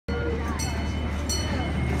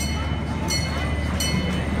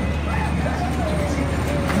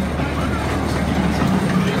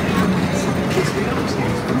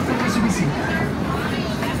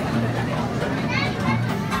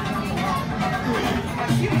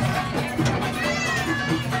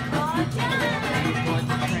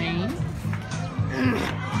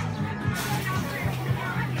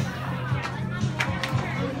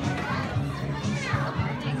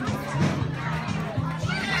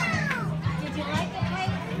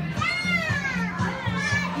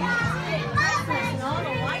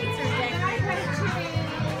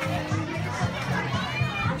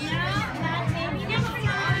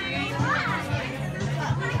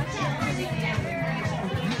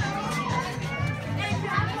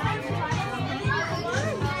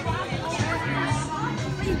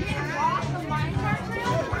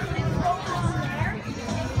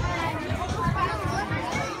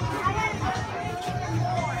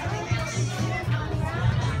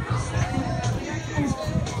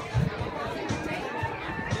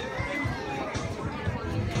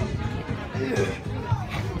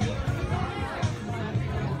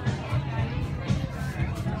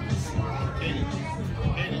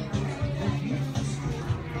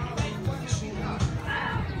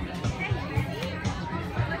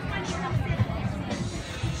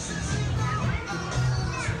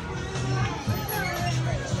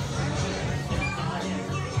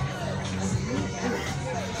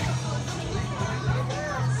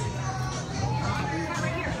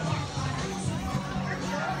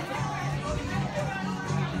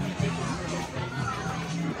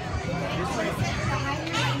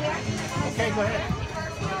Okay, go ahead.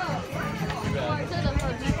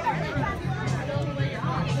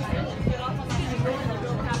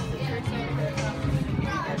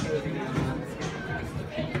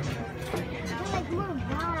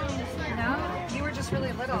 No, you were just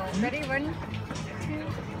really little. Ready? 1,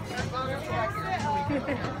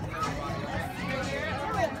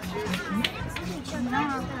 2. No,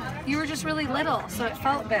 you were just really little, so it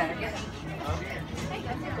felt big.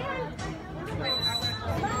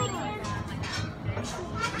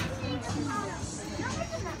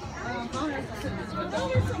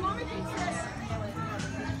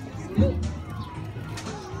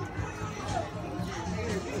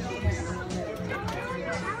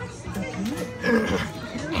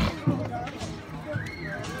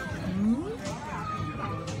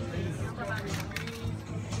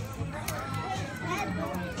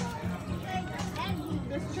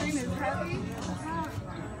 This train is heavy.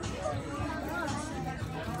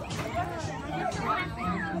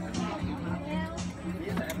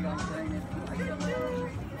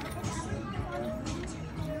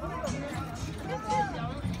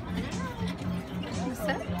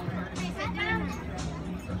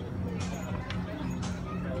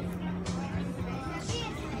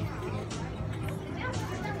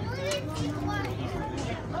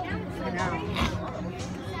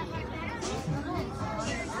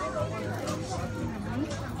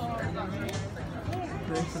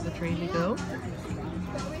 Ready for the train to go?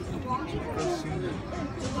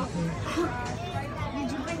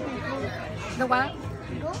 The what?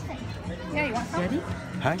 Yeah, you want some? Ready?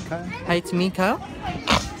 Hi, Kyle. Hi, it's me, Kyle.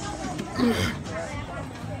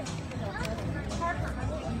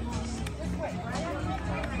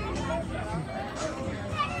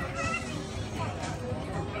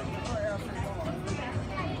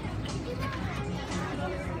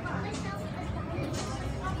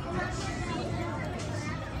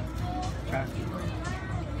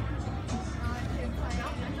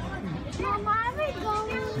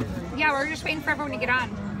 Yeah, we're just waiting for everyone to get on.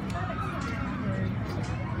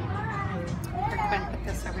 We're going to put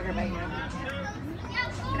this over here by you. You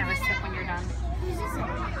can have a sip when you're done.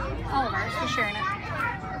 All of ours, we're sharing it.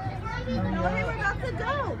 Oh, wait, we're about to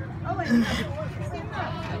go. Oh, wait.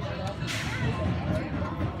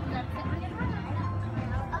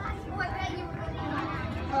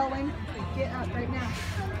 Oh, wait. Get up right now.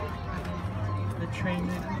 The train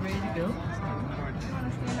is ready to go. You want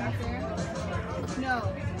to stand out there? No.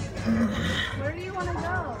 Where do you want to go?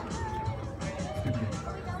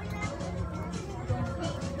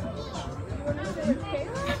 You want to sit with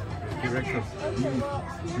Kayla? Directions.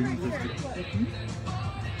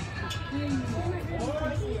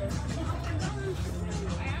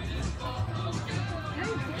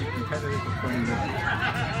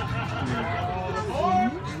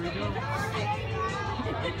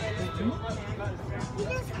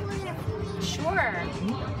 Sure.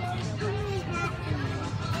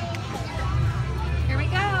 Here we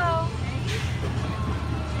go.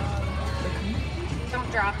 Don't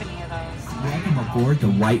drop any of those. Welcome aboard the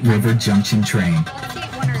White River Junction train.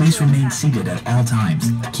 Please remain seated at all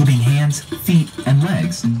times, keeping hands, feet, and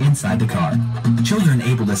legs inside the car. Children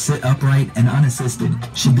able to sit upright and unassisted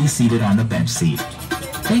should be seated on the bench seat.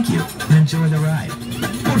 Thank you and enjoy the ride.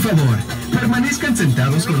 Por favor, permanezcan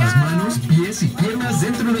sentados con las manos, pies y piernas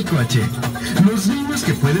dentro del coche. Los niños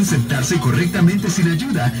que pueden sentarse correctamente sin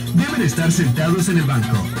ayuda deben estar sentados en el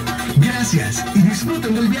banco. Gracias y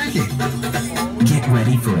disfruten del viaje. Get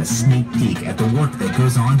ready for a sneak peek at the work that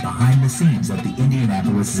goes on behind the scenes at the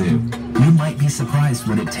Indianapolis Zoo. You might be surprised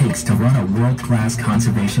what it takes to run a world-class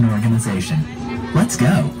conservation organization. Let's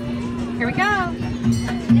go. Here we go.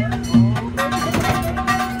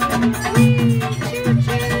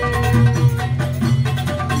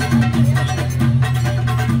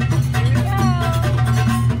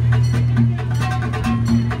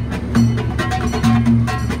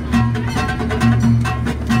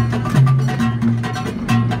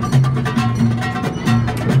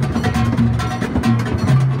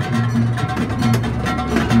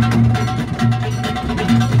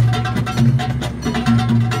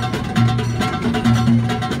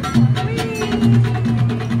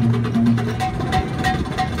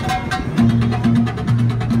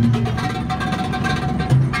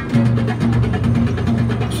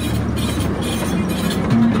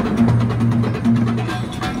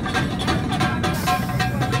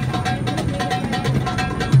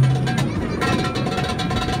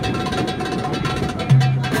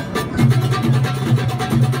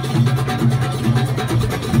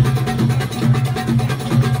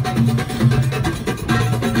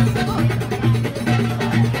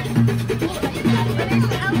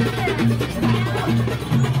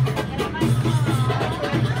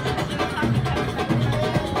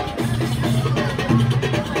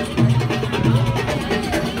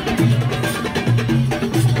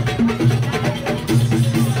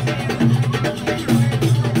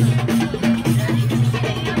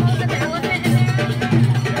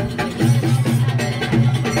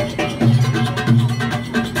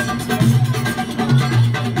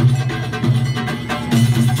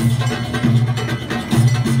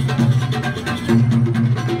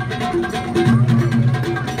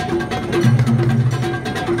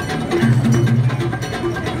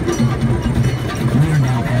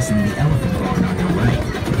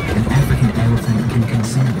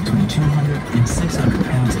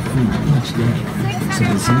 So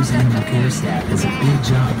the zoo's animal care staff does a good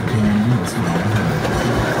job preparing meals for all of them.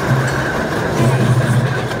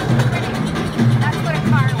 That's what a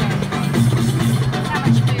car weighs. How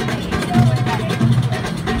much food they eat. What that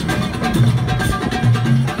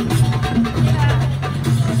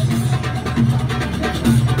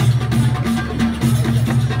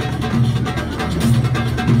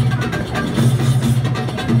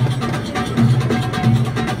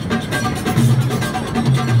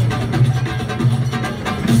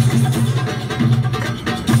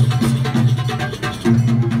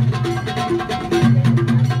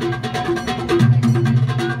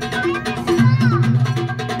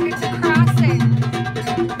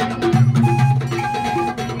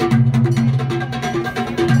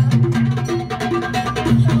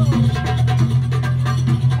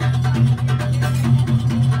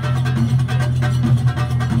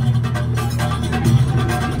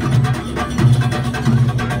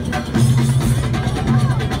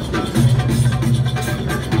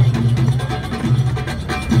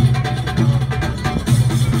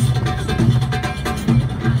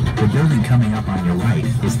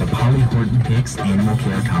Animal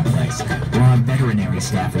Care Complex, where our veterinary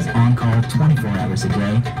staff is on call 24 hours a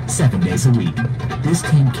day, 7 days a week. This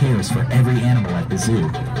team cares for every animal at the zoo,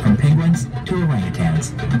 from penguins to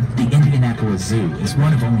orangutans. The Indianapolis Zoo is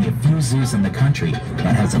one of only a few zoos in the country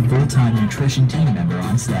that has a full-time nutrition team member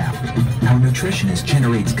on staff. Our nutritionist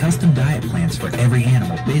generates custom diet plans for every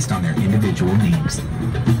animal based on their individual needs.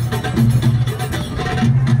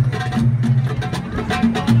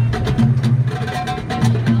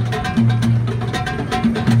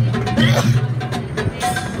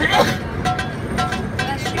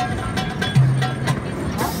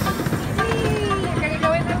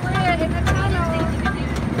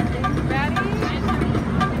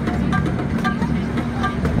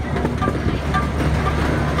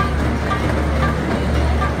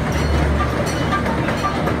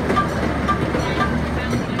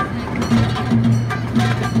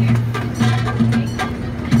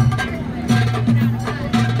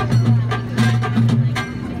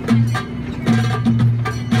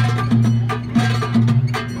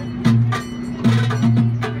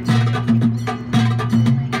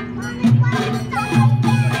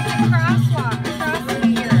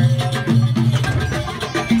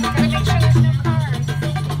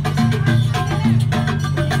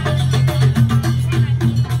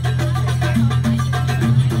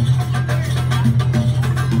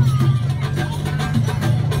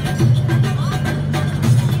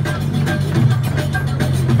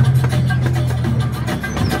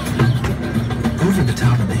 to the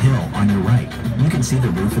top of the hill on your right, you can see the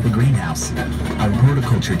roof of the greenhouse. Our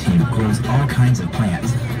horticulture team grows all kinds of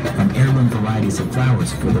plants, from heirloom varieties of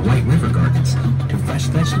flowers for the White River Gardens to fresh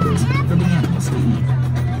vegetables for the animals to eat.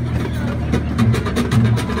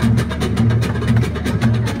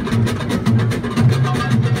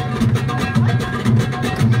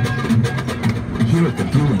 Here at the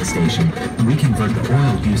fueling station, we convert the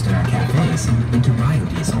oil used in our cafes into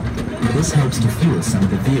biodiesel. This helps to fuel some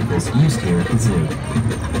of the vehicles used here at the zoo.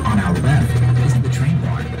 On our left is the train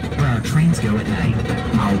barn, where our trains go at night.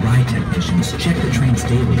 Our ride technicians check the trains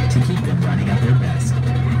daily to keep them running at their best.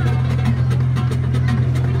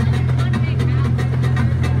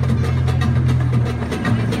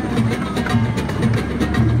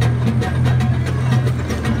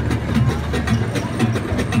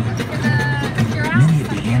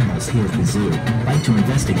 Here at the zoo like to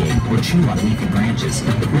investigate or chew on leafy branches,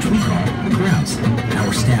 which we call browse.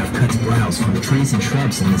 Our staff cuts browse from trees and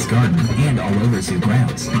shrubs in this garden and all over zoo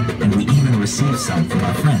grounds, and we even receive some from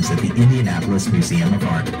our friends at the Indianapolis Museum of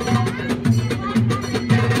Art.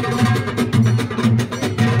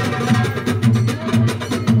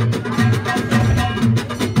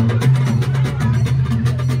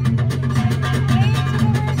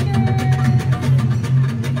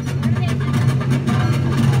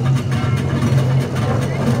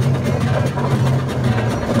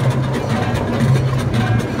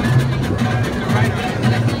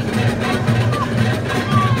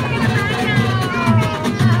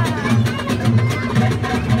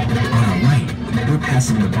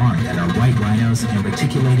 Passing the barn that our white rhinos and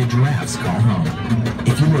reticulated giraffes call home.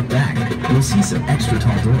 If you look back, you'll see some extra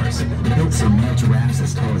tall doors, built so male giraffes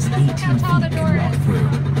as tall as 18 feet can walk through.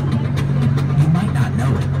 You might not know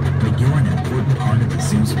it, but you're an important part of the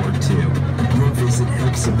zoo's work too. Your visit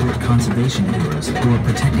helps support conservation heroes who are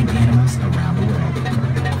protecting animals around the world.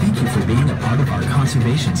 Thank you for being a part of our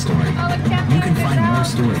conservation story. You can find more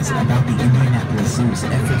stories about the Indianapolis Zoo's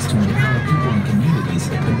efforts to empower people and communities,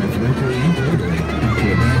 both locally and globally,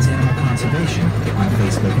 to advance animal conservation on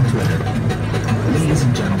Facebook and Twitter. Ladies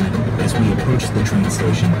and gentlemen, as we approach the train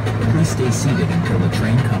station, please stay seated until the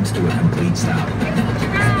train comes to a complete stop.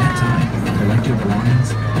 At that time, collect your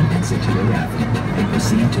belongings and exit to your left, and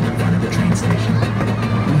proceed to the front of the train station.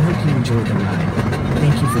 We hope you enjoyed the ride.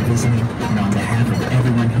 Thank you for visiting, and on behalf of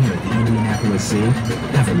everyone here at the Indianapolis Zoo,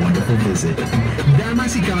 have a wonderful visit.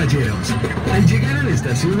 Damas y caballeros, al llegar a la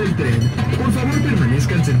estación del tren, por favor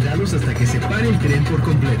permanezcan sentados hasta que se pare el tren por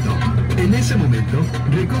completo. En ese momento,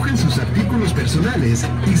 recogen sus artículos personales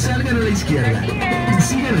y salgan a la izquierda.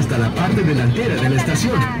 Sigan hasta la parte delantera de la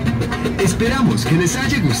estación. Esperamos que les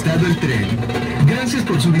haya gustado el tren. Gracias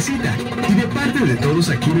por su visita y de parte de todos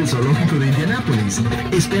aquí en el Zoológico de Indianápolis,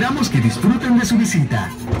 esperamos que disfruten de su visita.